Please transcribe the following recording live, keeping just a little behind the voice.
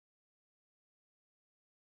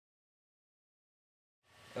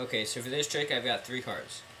Okay, so for this trick I've got 3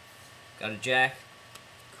 cards. Got a jack,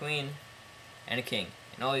 queen, and a king.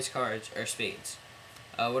 And all these cards are spades.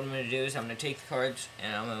 What I'm going to do is I'm going to take the cards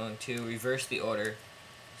and I'm going to reverse the order.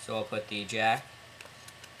 So I'll put the jack,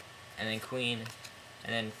 and then queen,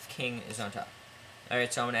 and then king is on top.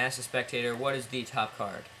 Alright, so I'm going to ask the spectator, what is the top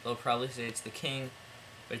card? They'll probably say it's the king,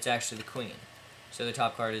 but it's actually the queen. So the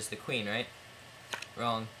top card is the queen, right?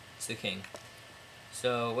 Wrong, it's the king.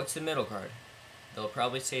 So what's the middle card? They'll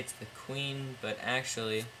probably say it's the queen, but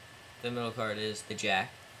actually the middle card is the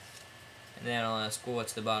jack. And then I'll ask, well,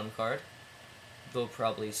 what's the bottom card? They'll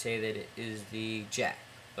probably say that it is the jack,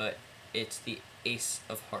 but it's the ace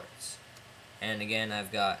of hearts. And again,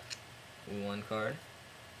 I've got 1 card,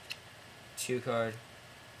 2 card,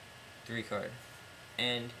 3 card,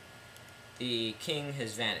 and the king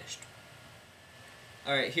has vanished.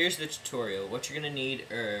 Alright, here's the tutorial. What you're going to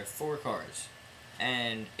need are 4 cards,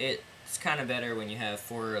 and it's kind of better when you have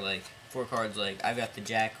 4 cards. Like I've got the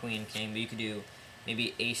jack, queen, king, but you could do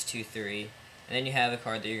maybe ace, 2, 3, and then you have a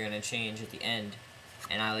card that you're going to change at the end.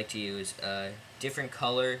 And I like to use a different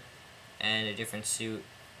color and a different suit,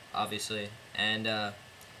 obviously, and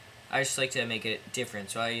I just like to make it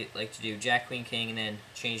different. So I like to do jack, queen, king, and then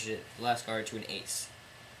change the last card to an ace.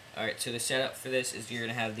 Alright, so the setup for this is you're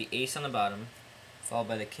going to have the ace on the bottom, followed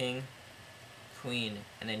by the king, queen,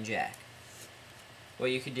 and then jack.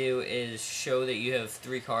 What you could do is show that you have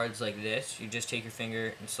 3 cards like this. You just take your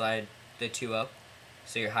finger and slide the 2 up,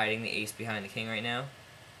 so you're hiding the ace behind the king right now.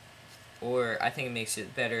 Or I think it makes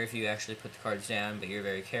it better if you actually put the cards down, but you're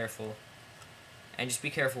very careful. And just be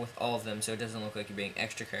careful with all of them so it doesn't look like you're being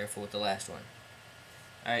extra careful with the last one.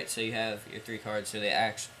 Alright, so you have your 3 cards, so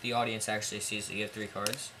the audience actually sees that you have 3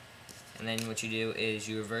 cards. And then what you do is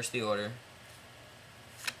you reverse the order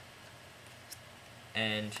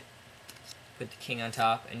and put the king on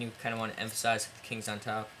top, and you kind of want to emphasize that the king's on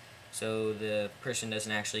top so the person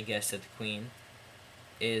doesn't actually guess that the queen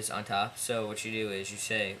is on top. So what you do is you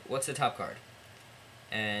say, what's the top card?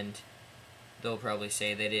 And they'll probably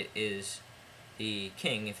say that it is the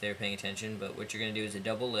king if they're paying attention, but what you're going to do is a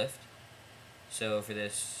double lift. So for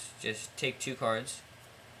this, just take 2 cards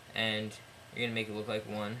and you're going to make it look like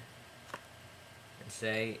 1 and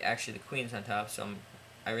say, actually the queen's on top, so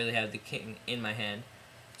I really have the king in my hand.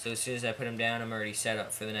 So as soon as I put him down, I'm already set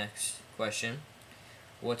up for the next question.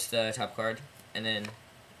 What's the top card? And then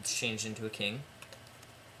it's changed into a king.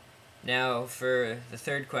 Now for the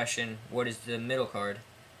third question, what is the middle card?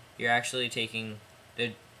 You're actually taking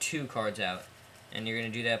the 2 cards out, and you're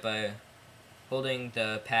going to do that by holding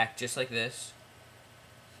the pack just like this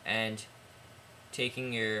and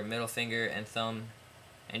taking your middle finger and thumb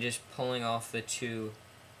and just pulling off the 2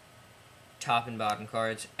 top and bottom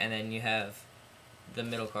cards, and then you have the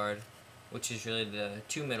middle card, which is really the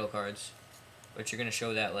 2 middle cards, but you're going to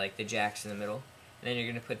show that like the jack's in the middle, and then you're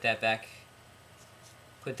going to put that back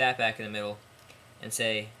in the middle and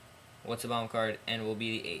say, what's the bottom card? And it will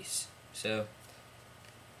be the ace. So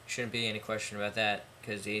shouldn't be any question about that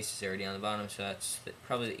because the ace is already on the bottom, so that's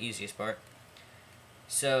probably the easiest part.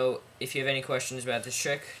 So if you have any questions about this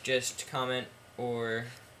trick, just comment or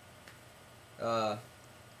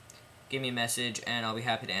give me a message and I'll be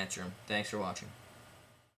happy to answer them. Thanks for watching.